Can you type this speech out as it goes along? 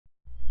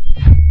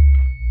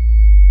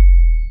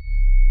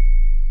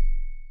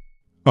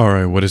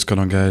Alright, what is going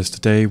on, guys?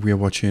 Today we are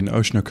watching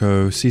Oshi no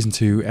Ko Season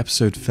 2,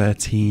 Episode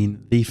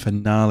 13, the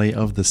finale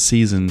of the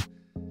season.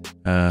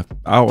 Out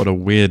at a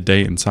weird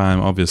date and time,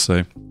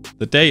 obviously.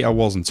 The date I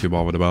wasn't too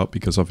bothered about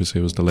because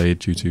obviously it was delayed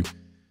due to,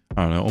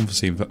 I don't know,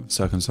 unforeseen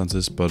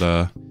circumstances. But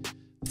the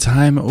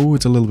time, oh,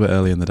 it's a little bit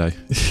early in the day.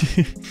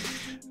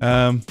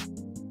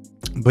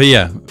 But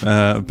yeah,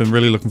 I've been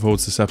really looking forward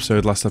to this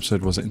episode. Last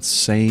episode was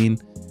insane.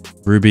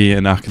 Ruby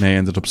and Akane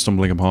ended up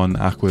stumbling upon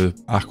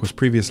Aqua's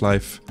previous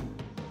life.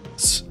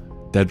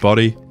 Dead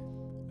body.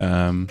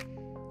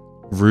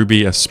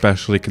 Ruby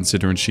especially,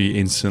 considering she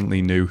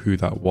instantly knew who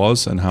that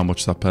was and how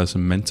much that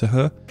person meant to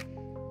her.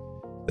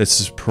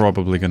 This is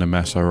probably going to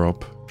mess her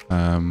up.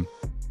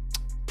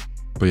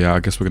 But yeah,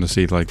 I guess we're going to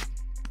see like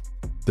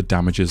the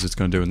damages it's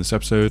going to do in this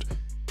episode.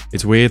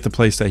 It's weird the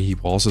place that he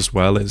was as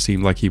well. It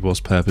seemed like he was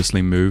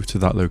purposely moved to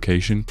that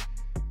location,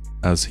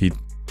 as he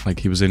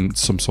was in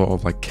some sort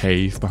of like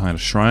cave behind a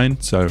shrine.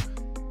 So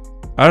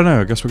I don't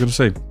know, I guess we're going to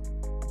see.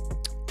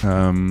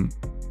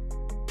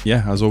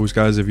 Yeah, as always,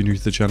 guys, if you're new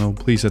to the channel,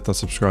 please hit that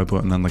subscribe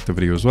button and like the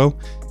video as well.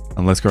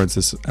 And let's go into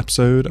this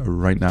episode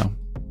right now.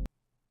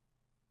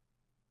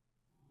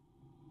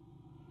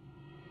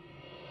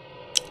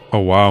 Oh,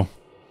 wow.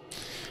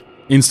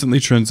 Instantly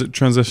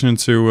transitioning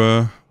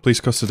to police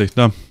custody.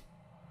 Done.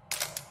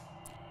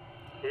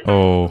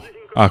 Oh,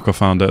 Aqua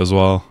found it as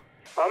well.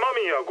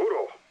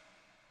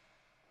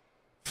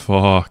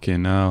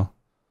 Fucking hell.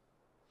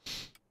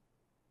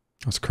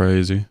 That's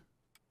crazy.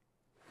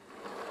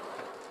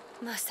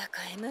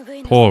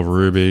 Poor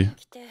Ruby.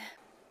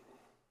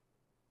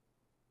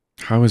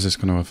 How is this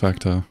going to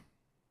affect her?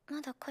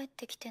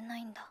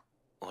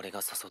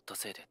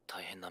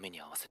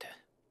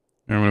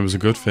 Yeah, it was a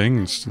good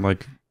thing. It's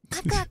like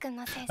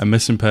a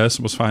missing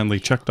person was finally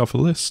checked off a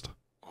list.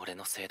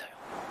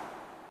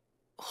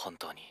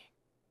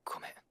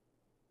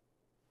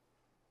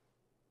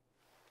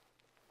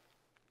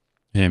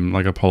 Him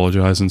like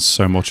apologizing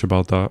so much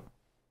about that.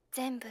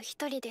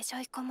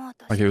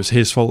 Like it was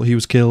his fault he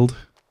was killed.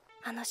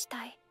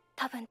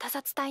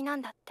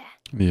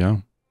 Yeah.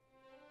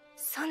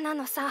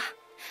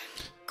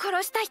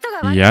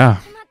 Yeah.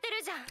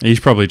 He's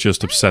probably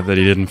just upset that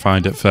he didn't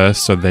find it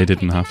first, so they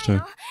didn't have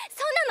to.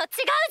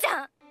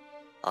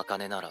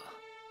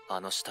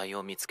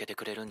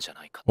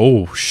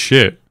 Oh,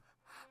 shit.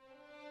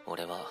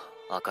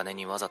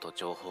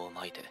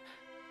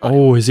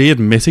 Oh, is he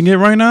admitting it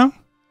right now?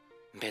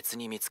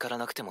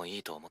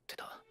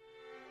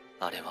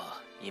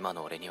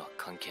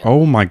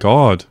 Oh my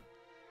god.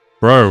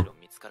 Bro.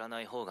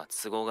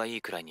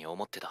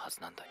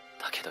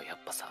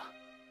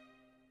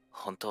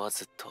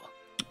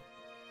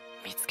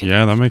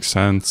 Yeah, that makes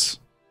sense.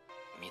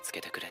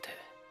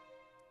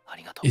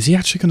 Is he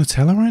actually going to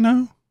tell her right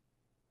now?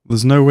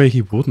 There's no way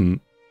he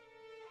wouldn't.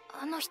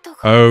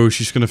 Oh,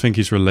 she's going to think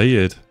he's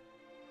related.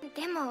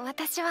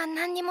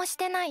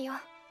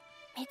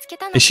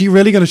 Is she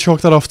really going to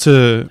chalk that off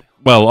to...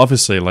 Well,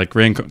 obviously, like,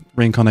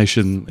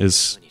 reincarnation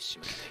is...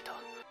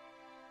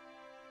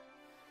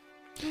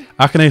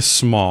 Akane is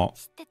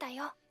smart.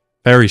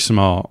 Very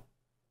smart.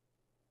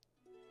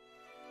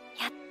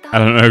 I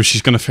don't know if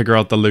she's going to figure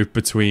out the loop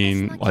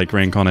between, like,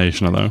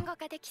 reincarnation, though.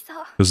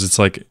 Because it's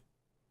like...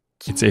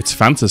 It's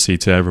fantasy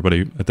to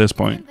everybody at this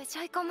point.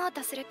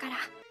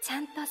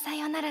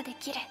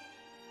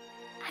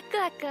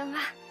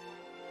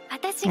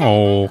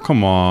 Oh,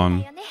 come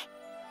on.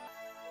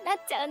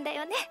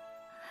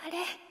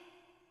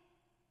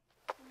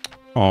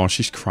 Oh,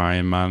 she's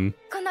crying, man.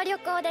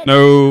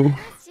 No.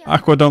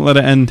 Aqua, don't let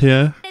it end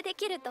here.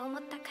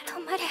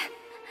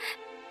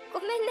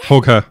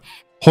 Hug her.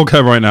 Hug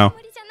her right now.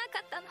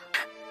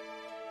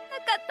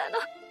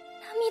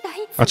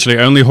 Actually,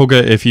 only hug her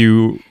if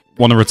you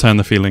want to return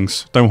the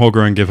feelings. Don't hug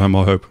her and give her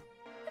more hope.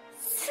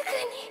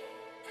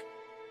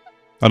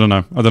 I don't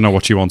know. I don't know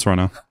what she wants right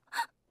now.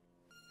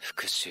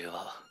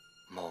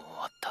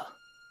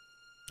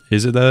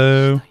 Is it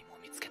though?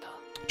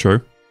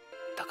 True.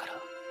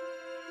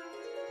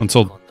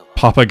 Until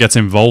Papa gets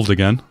involved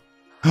again.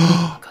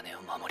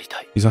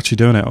 He's actually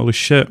doing it. Holy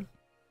shit.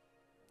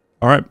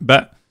 Alright,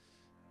 bet.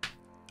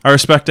 I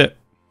respect it.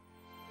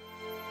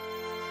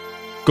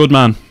 Good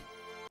man.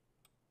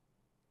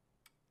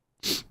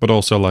 But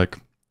also, like,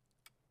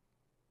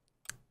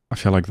 I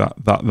feel like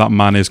that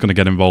man is going to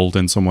get involved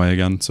in some way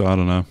again, so I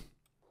don't know.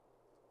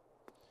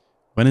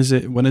 When is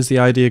the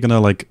idea going to,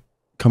 like,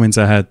 come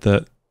into her head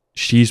that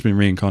she's been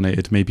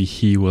reincarnated? Maybe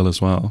he will as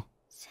well.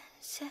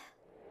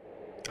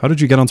 How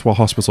did you get onto a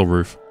hospital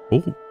roof?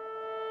 Oh.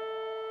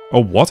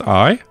 Oh, what?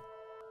 I?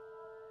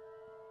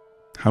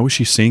 How is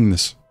she seeing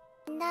this?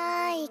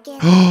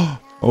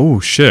 Oh,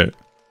 shit.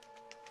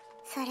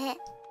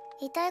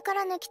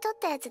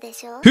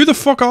 Who the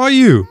fuck are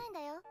you?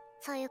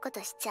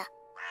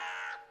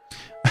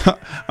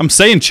 I'm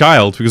saying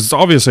child because it's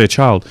obviously a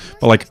child,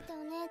 but like,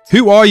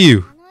 who are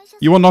you?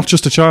 You are not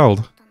just a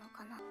child.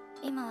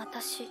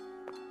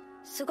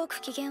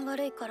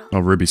 Oh,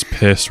 Ruby's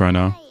pissed right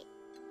now.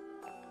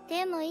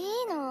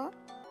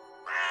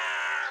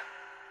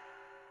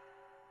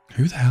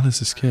 Who the hell is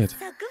this kid?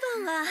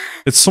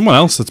 It's someone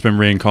else that's been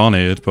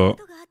reincarnated, but...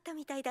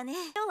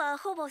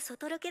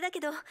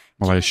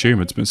 Well, I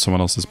assume it's been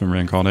someone else that's been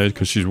reincarnated,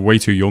 because she's way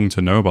too young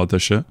to know about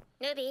this shit.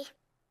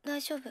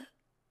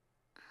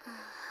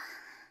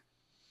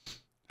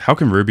 How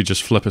can Ruby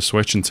just flip a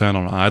switch and turn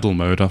on idle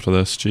mode after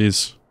this?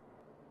 Jeez.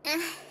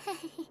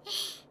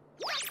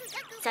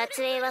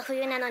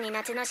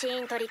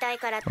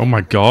 Oh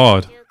my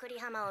god.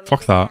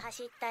 Fuck that.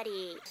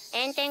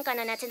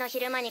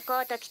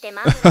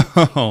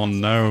 Oh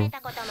no.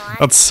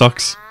 That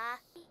sucks.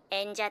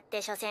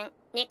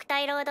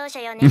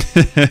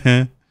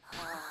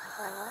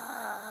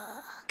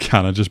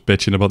 Kinda just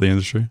bitching about the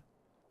industry.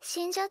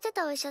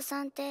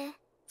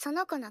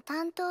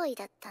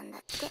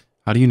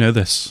 How do you know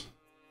this?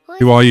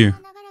 Who are you?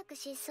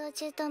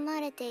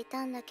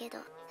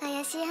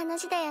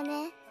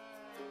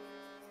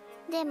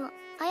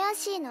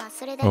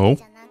 Oh,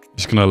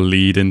 just gonna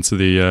lead into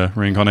the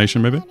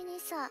reincarnation, maybe?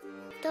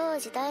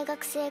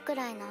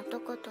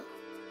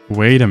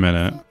 Wait a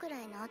minute.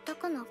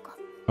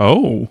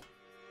 Oh.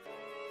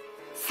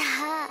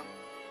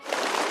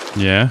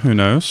 Yeah, who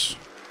knows?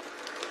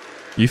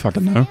 You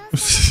fucking know.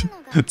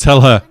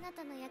 Tell her.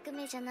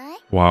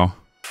 Wow.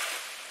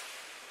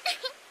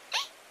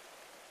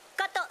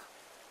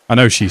 I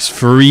know she's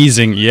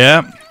freezing,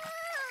 yeah.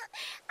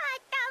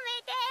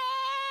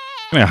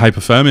 Yeah,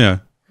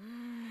 hypothermia.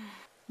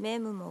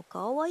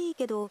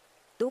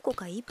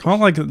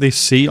 Can't like they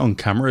see on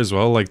camera as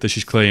well, like that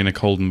she's clearly in a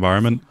cold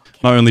environment.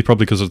 Not only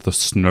probably because of the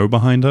snow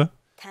behind her,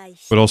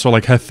 but also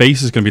like her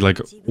face is gonna be like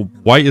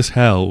white as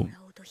hell,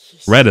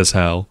 red as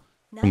hell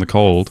from the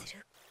cold.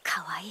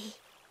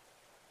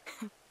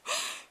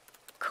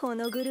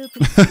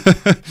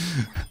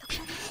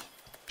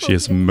 She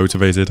is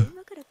motivated.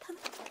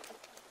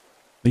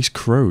 These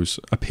crows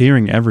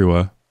appearing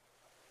everywhere.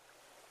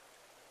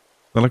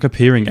 They're like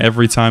appearing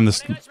every time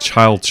this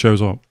child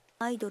shows up.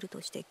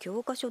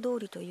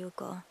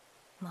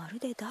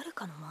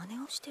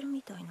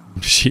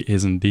 She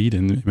is indeed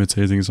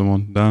imitating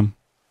someone. Damn.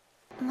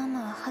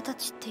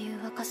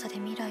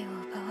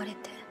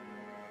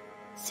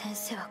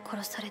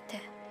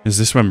 Is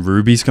this when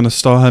Ruby's gonna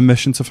start her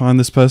mission to find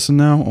this person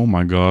now? Oh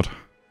my god.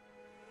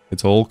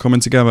 It's all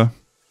coming together.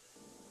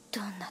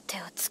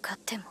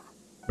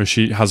 But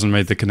she hasn't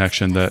made the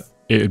connection that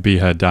it would be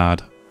her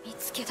dad.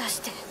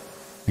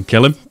 And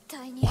kill him?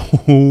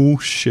 Oh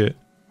shit.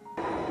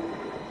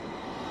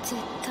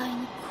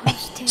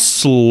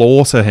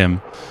 Slaughter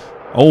him.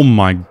 Oh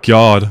my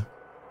god.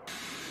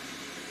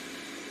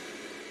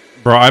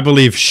 Bro, I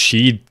believe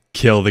she'd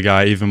kill the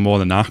guy even more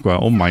than Aqua.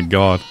 Oh my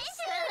god.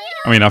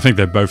 I mean, I think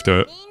they both do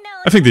it.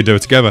 I think they do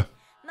it together.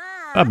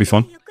 That'd be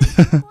fun.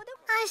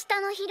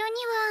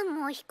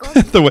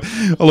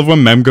 I love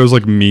when Mem goes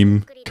like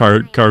meme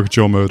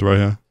caricature mode right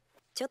here.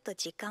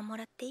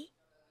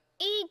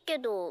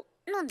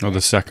 Oh,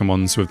 the second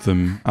one's with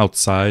them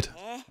outside.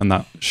 And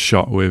that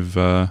shot with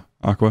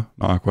Aqua.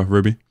 Not Aqua,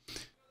 Ruby.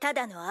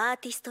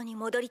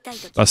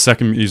 That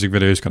second music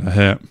video is gonna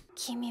hit.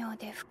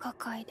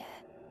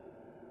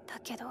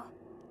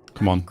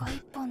 Come on.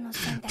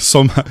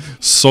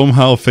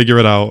 Somehow figure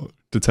it out,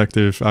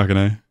 Detective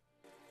Akane.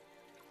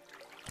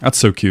 That's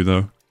so cute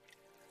though.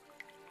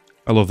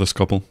 I love this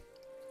couple.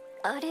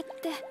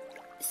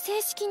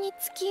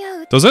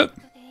 Does it?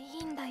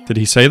 Did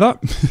he say that?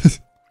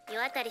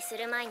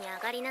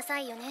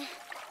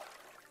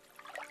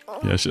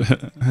 Yeah,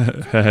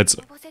 her head's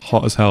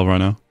hot as hell right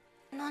now.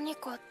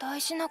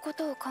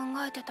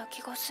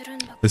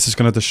 This is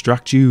gonna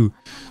distract you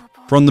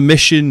from the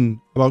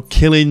mission about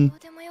killing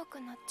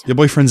your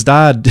boyfriend's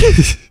dad.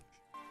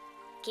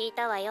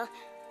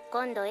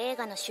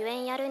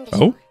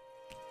 Oh?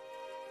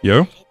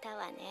 Yo?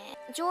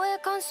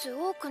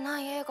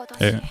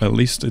 Hey, at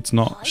least it's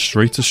not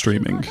straight to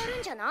streaming.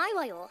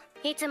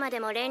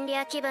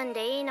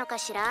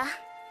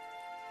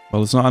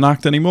 Well, it's not an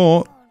act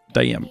anymore.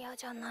 Damn.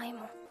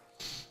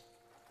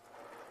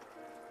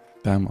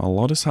 Damn, a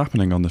lot is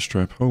happening on this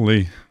trip.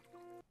 Holy.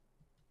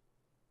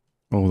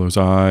 Oh, those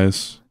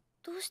eyes.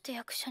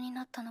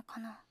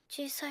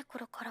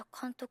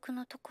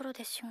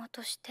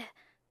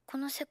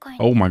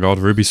 Oh my god,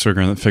 Ruby's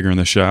figuring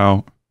this shit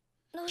out.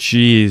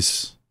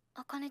 Jeez.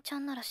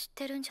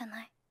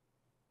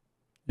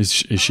 Is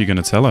she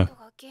gonna tell her?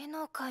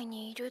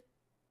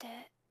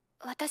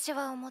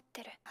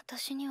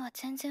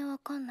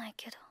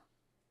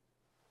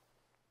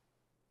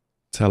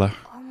 Tell her.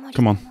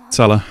 Come on,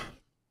 tell her.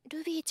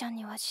 I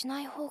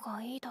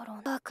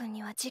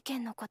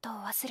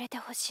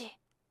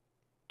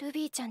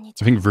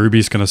think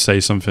Ruby's gonna say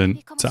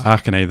something to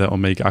Akane that will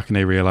make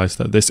Akane realize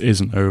that this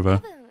isn't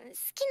over.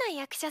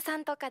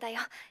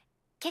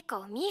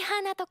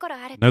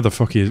 No, the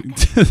fuck he is.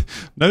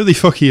 No, the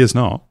fuck he is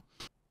not.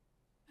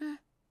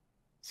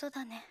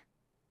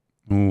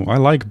 Oh, I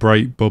like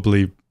bright,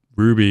 bubbly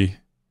Ruby.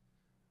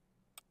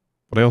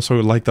 But I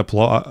also like the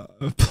plot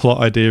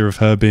idea of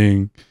her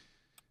being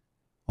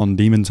on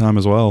demon time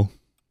as well.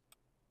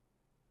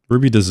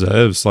 Ruby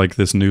deserves like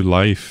this new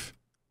life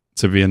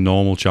to be a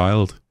normal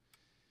child.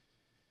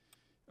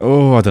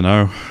 Oh, I don't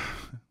know.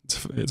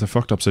 It's a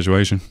fucked up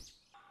situation.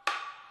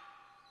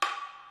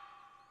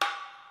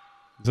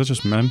 Is that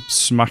just Mem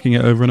smacking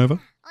it over and over?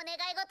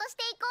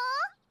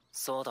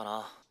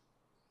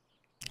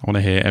 I want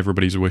to hear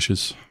everybody's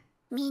wishes.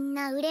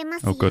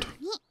 Oh, good.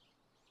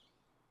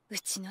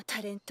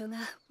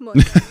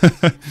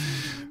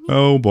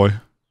 Oh, boy.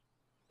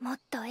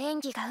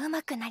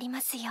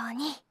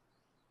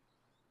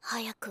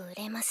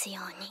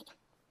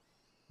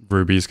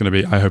 Ruby's gonna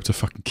be, I hope to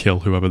fucking kill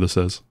whoever this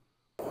is.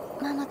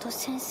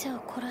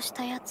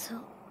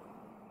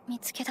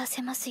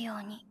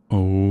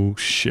 Oh,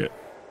 shit.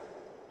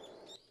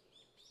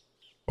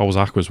 What was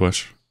Aqua's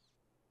wish?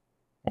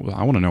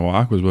 I want to know what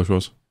Aqua's wish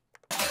was.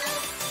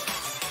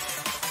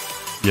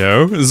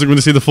 Yo, is it going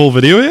to see the full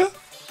video here?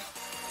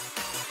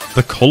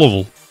 The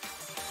colourful.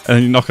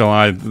 And you're not gonna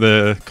lie,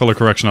 the colour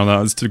correction on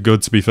that is too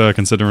good to be fair,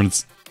 considering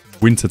it's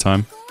winter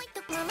time.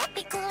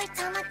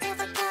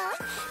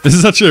 This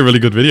is actually a really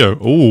good video.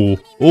 Oh,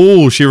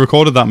 oh, she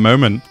recorded that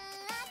moment.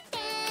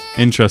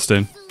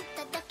 Interesting.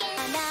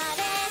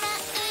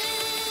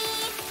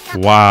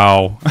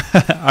 Wow.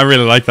 I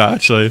really like that,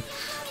 actually.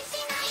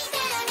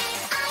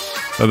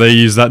 That they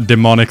use that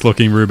demonic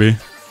looking Ruby.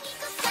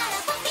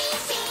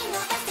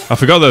 I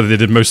forgot that they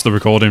did most of the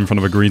recording in front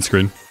of a green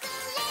screen.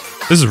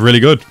 This is really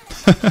good.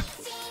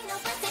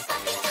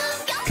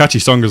 Catchy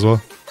song as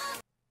well.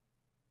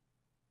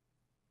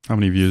 How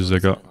many views has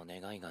it got?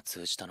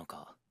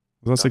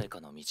 That's like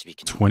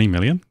 20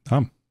 million?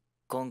 Damn.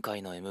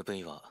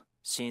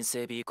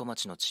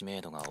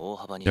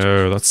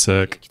 Yo, that's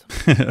sick.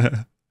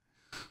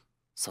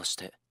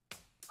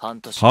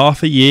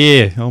 Half a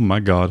year. Oh my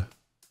god.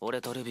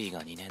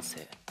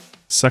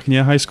 Second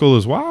year high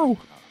schoolers. Wow.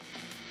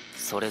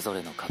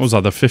 What was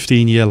that? The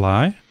 15-year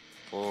lie?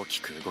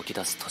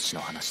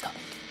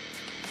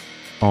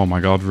 Oh my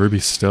god,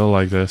 Ruby's still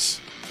like this.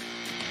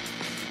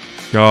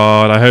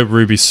 God, I hope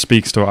Ruby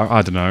speaks to her.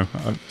 I don't know.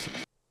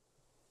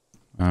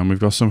 And we've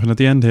got something at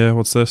the end here.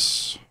 What's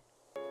this?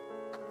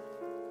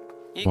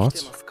 What?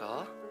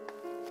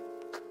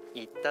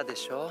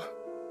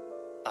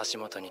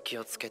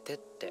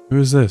 Who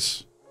is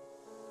this?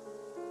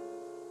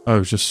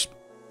 Oh, just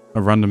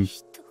a random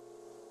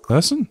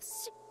person?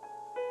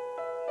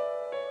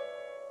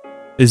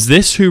 Is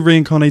this who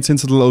reincarnates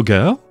into the little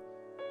girl?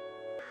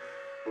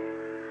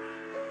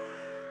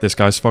 This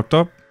guy's fucked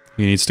up.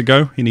 He needs to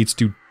go. He needs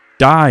to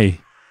die.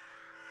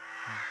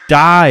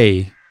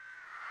 Die.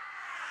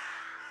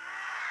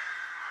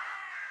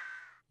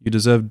 You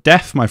deserve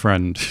death, my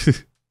friend.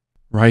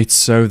 Right,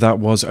 so that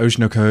was Oshi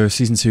no Ko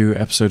Season 2,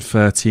 Episode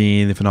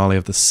 13, the finale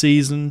of the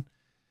season.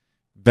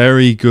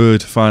 Very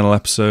good final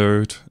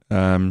episode.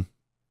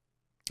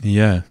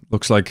 Yeah,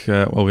 looks like,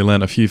 well, we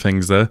learned a few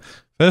things there.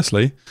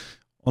 Firstly,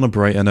 on a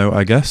brighter note,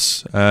 I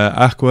guess,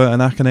 Aqua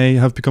and Akane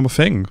have become a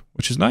thing,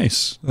 which is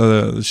nice.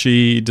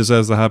 She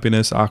deserves the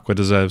happiness, Aqua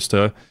deserves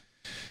to...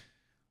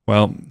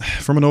 Well,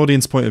 from an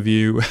audience point of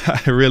view,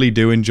 I really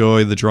do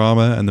enjoy the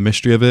drama and the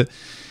mystery of it.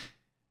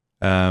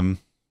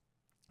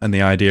 And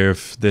the idea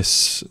of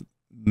this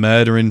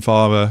murdering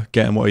father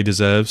getting what he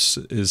deserves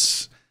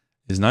is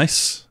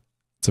nice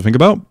to think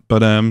about.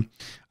 But I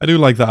do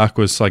like that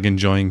Aqua's like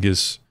enjoying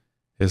his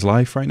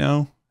life right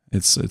now.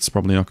 It's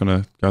probably not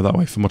going to go that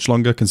way for much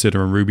longer,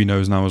 considering Ruby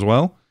knows now as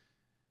well.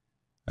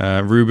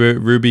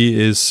 Ruby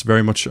is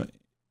very much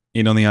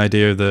in on the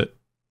idea that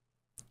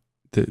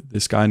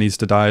this guy needs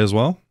to die as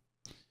well.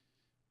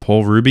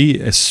 Poor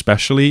Ruby,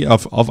 especially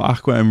of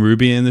Aqua and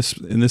Ruby in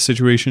this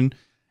situation.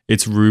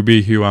 It's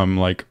Ruby who I'm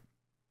like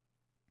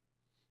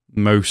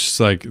most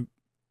like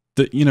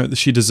that, you know,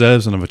 she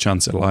deserves another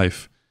chance at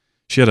life.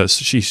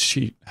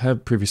 Her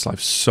previous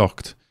life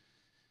sucked.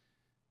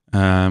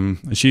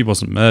 And she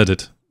wasn't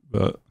murdered,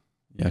 but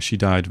yeah, she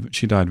died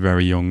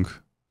very young.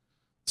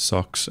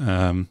 Sucks.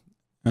 And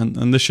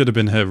this should have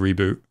been her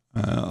reboot,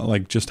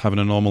 like just having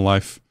a normal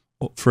life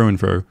through and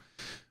through,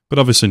 but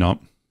obviously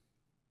not.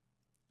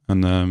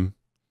 And I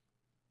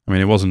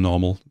mean, it wasn't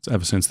normal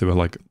ever since they were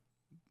like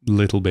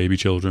little baby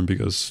children,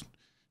 because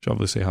she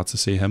obviously had to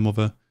see her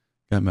mother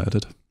get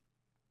murdered.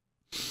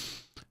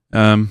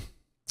 But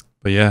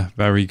yeah,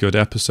 very good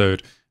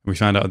episode. We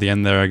found out at the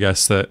end there, I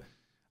guess, that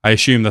I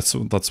assume that's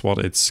what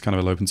it's kind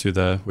of alluding to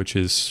there, which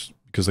is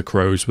because the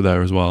crows were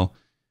there as well.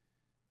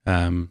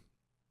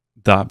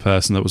 That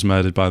person that was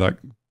murdered by that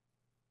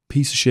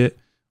piece of shit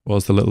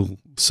was the little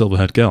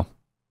silver-haired girl,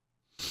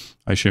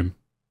 I assume.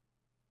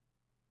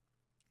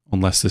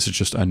 Unless this is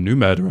just a new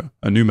murder.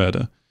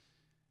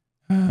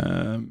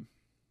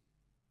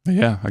 But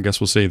yeah, I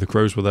guess we'll see. The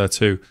crows were there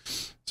too,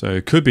 so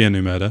it could be a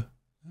new murder.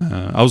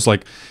 I was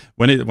like,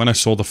 when I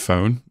saw the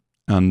phone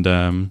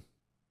and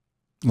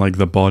like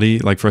the body,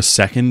 like for a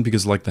second,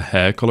 because like the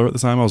hair color at the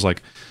time, I was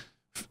like,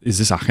 is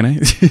this Akane?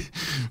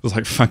 I was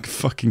like,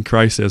 fucking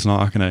Christ, it's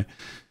not Akane.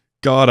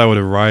 God, I would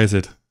have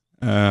rioted.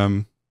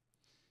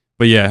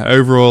 But yeah,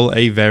 overall,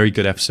 a very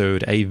good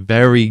episode, a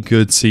very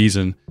good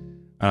season.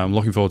 I'm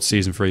looking forward to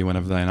season 3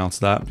 whenever they announce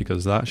that,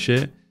 because that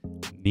shit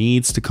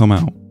needs to come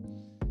out.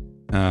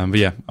 But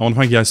yeah, I want to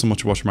thank you guys so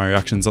much for watching my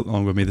reactions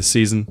along with me this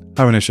season.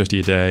 Have a nice rest of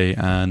your day,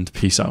 and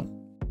peace out.